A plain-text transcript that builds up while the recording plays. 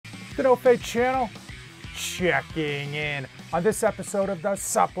Spinofe channel, checking in. On this episode of the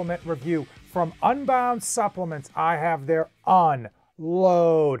Supplement Review from Unbound Supplements, I have their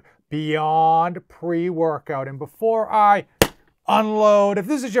Unload Beyond Pre-Workout. And before I unload, if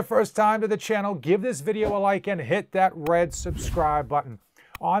this is your first time to the channel, give this video a like and hit that red subscribe button.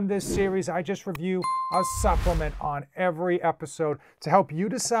 On this series, I just review a supplement on every episode to help you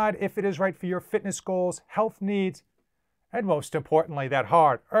decide if it is right for your fitness goals, health needs, and most importantly, that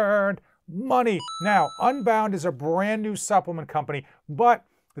hard-earned money. Now, Unbound is a brand new supplement company, but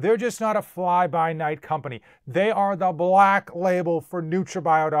they're just not a fly-by-night company. They are the black label for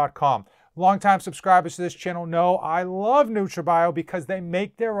NutraBio.com. Longtime subscribers to this channel know I love NutraBio because they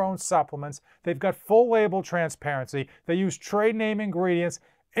make their own supplements. They've got full label transparency. They use trade name ingredients,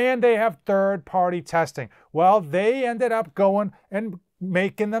 and they have third-party testing. Well, they ended up going and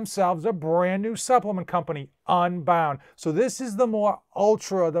making themselves a brand new supplement company, Unbound. So this is the more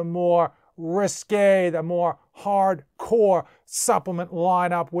ultra, the more risque, the more hardcore supplement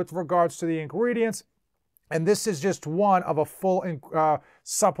lineup with regards to the ingredients. And this is just one of a full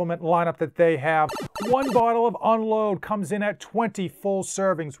supplement lineup that they have. One bottle of Unload comes in at 20 full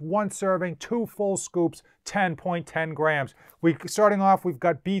servings. One serving, 2 full scoops, 10.10 grams. Starting off, we've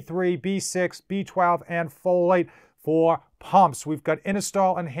got B3, B6, B12, and folate. For pumps, we've got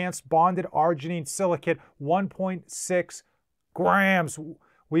Inositol Enhanced Bonded Arginine Silicate, 1.6 grams.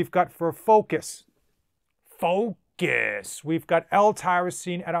 We've got for focus, we've got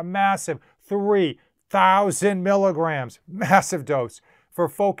L-tyrosine at a massive 3,000 milligrams, massive dose. For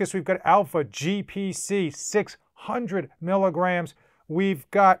focus, we've got Alpha GPC, 600 milligrams. We've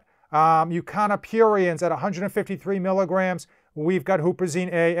got Eucanopurians at 153 milligrams. We've got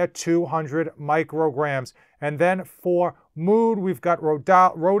Huperzine A at 200 micrograms. And then for mood, we've got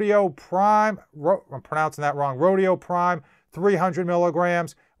Rodeo Prime, I'm pronouncing that wrong, Rodeo Prime, 300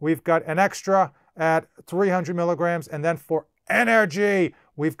 milligrams. We've got an extra at 300 milligrams. And then for energy,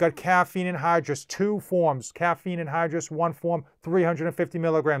 we've got caffeine anhydrous, 2 forms. Caffeine anhydrous, 1 form, 350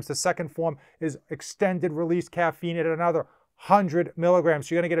 milligrams. The second form is extended release caffeine at another 100 milligrams.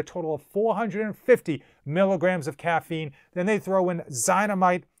 So you're going to get a total of 450 milligrams of caffeine. Then they throw in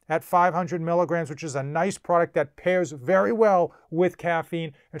Dynamite at 500 milligrams, which is a nice product that pairs very well with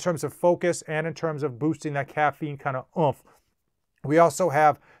caffeine in terms of focus and in terms of boosting that caffeine kind of oomph. We also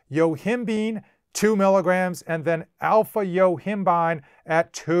have Yohimbine, 2 milligrams, and then Alpha Yohimbine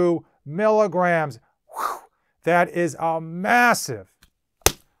at 2 milligrams. Whew, that is a massive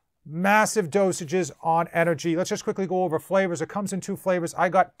dosages on energy. Let's just quickly go over flavors. It comes in 2 flavors. I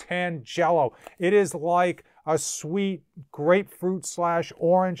got Tangelo. It is like a sweet grapefruit /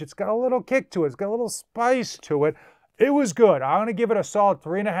 orange. It's got a little kick to it. It's got a little spice to it. It was good. I'm going to give it a solid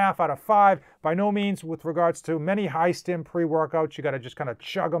 3.5 out of 5. By no means with regards to many high stim pre-workouts, you got to just kind of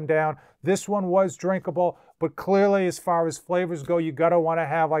chug them down. This one was drinkable, but clearly as far as flavors go, you got to want to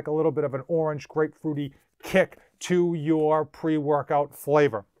have like a little bit of an orange grapefruity kick to your pre-workout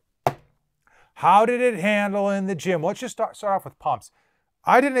flavor. How did it handle in the gym? Let's just start off with pumps.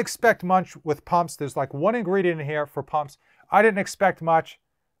 I didn't expect much with pumps. There's like one ingredient in here for pumps. I didn't expect much.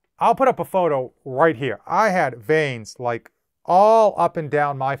 I'll put up a photo right here. I had veins like all up and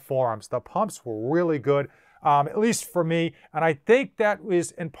down my forearms. The pumps were really good, at least for me. And I think that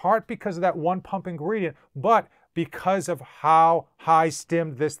is in part because of that one pump ingredient, but because of how high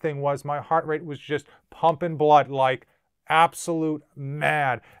stimmed this thing was. My heart rate was just pumping blood like absolute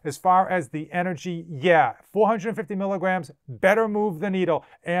mad. As far as the energy, yeah, 450 milligrams, better move the needle,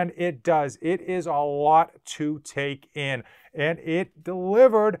 and it does. It is a lot to take in, and it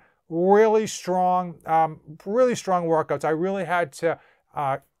delivered really strong workouts. I really had to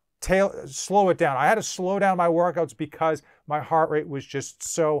slow it down. I had to slow down my workouts because my heart rate was just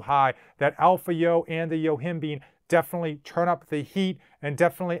so high. That Alpha Yo and the Yohimbine definitely turn up the heat and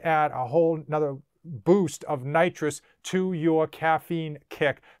definitely add a whole nother boost of nitrous to your caffeine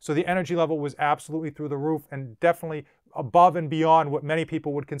kick. So the energy level was absolutely through the roof and definitely above and beyond what many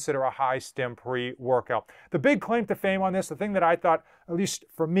people would consider a high stim pre-workout. The big claim to fame on this, the thing that I thought, at least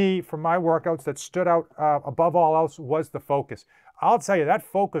for me, from my workouts that stood out above all else was the focus. I'll tell you, that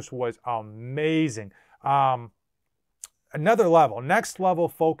focus was amazing. Another level, next level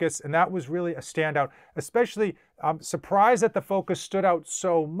focus, and that was really a standout. Especially, I'm surprised that the focus stood out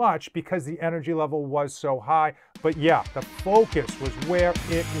so much because the energy level was so high. But yeah, the focus was where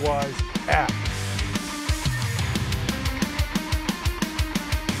it was at.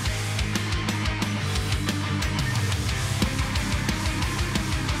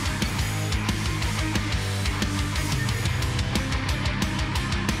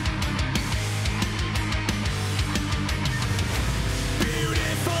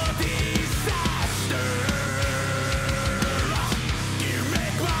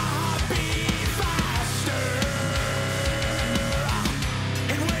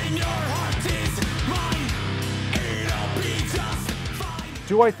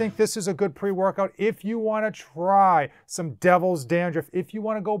 Do I think this is a good pre-workout? If you want to try some devil's dandruff, if you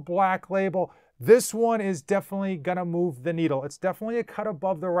want to go black label, this one is definitely going to move the needle. It's definitely a cut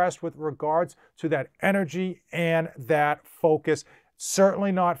above the rest with regards to that energy and that focus.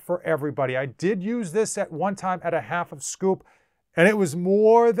 Certainly not for everybody. I did use this at one time at a half of scoop, and it was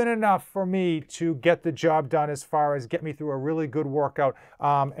more than enough for me to get the job done as far as get me through a really good workout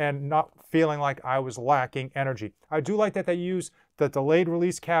and not feeling like I was lacking energy. I do like that they use the delayed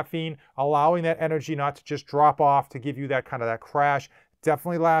release caffeine, allowing that energy not to just drop off to give you that kind of that crash.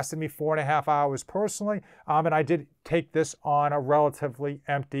 Definitely lasted me 4.5 hours personally, and I did take this on a relatively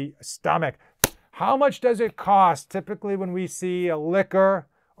empty stomach. How much does it cost? Typically when we see a liquor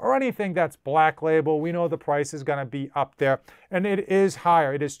or anything that's black label, we know the price is going to be up there, and it is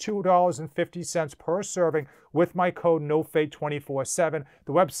higher. It is $2.50 per serving with my code NOFADE247.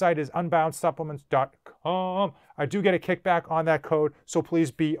 The website is unboundsupplements.com. I do get a kickback on that code, so please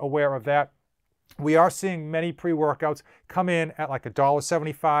be aware of that. We are seeing many pre-workouts come in at like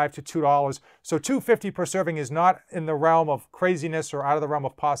 $1.75 to $2. So $2.50 per serving is not in the realm of craziness or out of the realm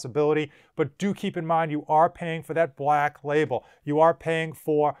of possibility, but do keep in mind you are paying for that black label. You are paying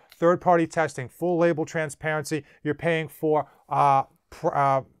for third-party testing, full label transparency. You're paying for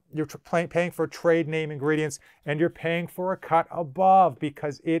paying for trade name ingredients, and you're paying for a cut above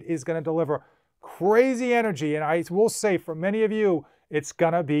because it is going to deliver crazy energy. And I will say for many of you, it's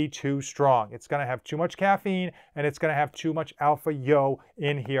going to be too strong. It's going to have too much caffeine, and it's going to have too much alpha yo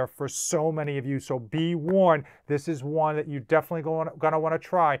in here for so many of you. So be warned, this is one that you definitely going to want to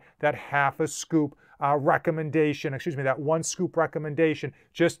try, that half a scoop recommendation, that 1 scoop recommendation,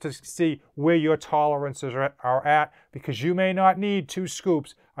 just to see where your tolerances are at, because you may not need 2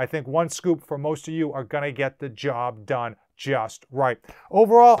 scoops. I think 1 scoop for most of you are going to get the job done just right.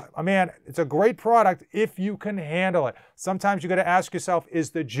 Overall, man, it's a great product if you can handle it. Sometimes you got to ask yourself,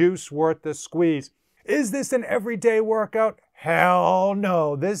 is the juice worth the squeeze? Is this an everyday workout? Hell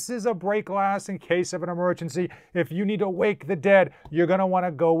no. This is a break glass in case of an emergency. If you need to wake the dead, you're going to want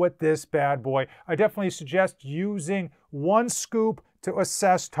to go with this bad boy. I definitely suggest using 1 scoop to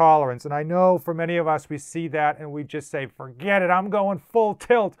assess tolerance. And I know for many of us, we see that and we just say, forget it. I'm going full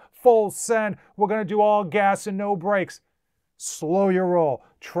tilt, full send. We're going to do all gas and no brakes. Slow your roll.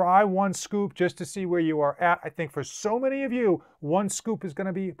 Try 1 scoop just to see where you are at. I think for so many of you, 1 scoop is going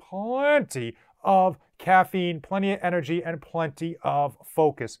to be plenty of caffeine, plenty of energy, and plenty of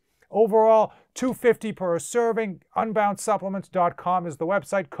focus. Overall, $2.50 per serving. Unboundsupplements.com is the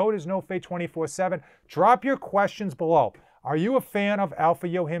website. Code is NOFADE247. Drop your questions below. Are you a fan of alpha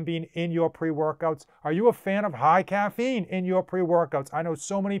yohimbine in your pre-workouts? Are you a fan of high caffeine in your pre-workouts? I know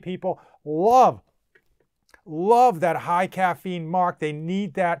so many people love that high caffeine mark. They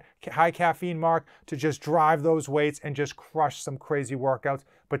need that high caffeine mark to just drive those weights and just crush some crazy workouts.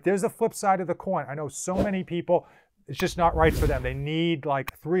 But there's the flip side of the coin. I know so many people, it's just not right for them. They need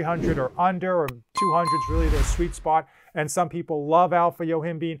like 300 or under, or 200 is really their sweet spot. And some people love alpha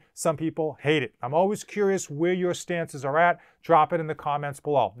yohimbine, some people hate it. I'm always curious where your stances are at. Drop it in the comments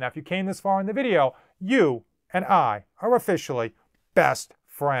below. Now, if you came this far in the video, you and I are officially best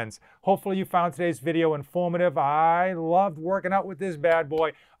friends. Hopefully you found today's video informative. I loved working out with this bad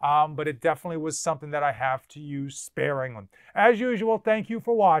boy, but it definitely was something that I have to use sparingly. As usual, thank you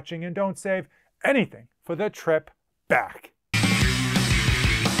for watching, and don't save anything for the trip back.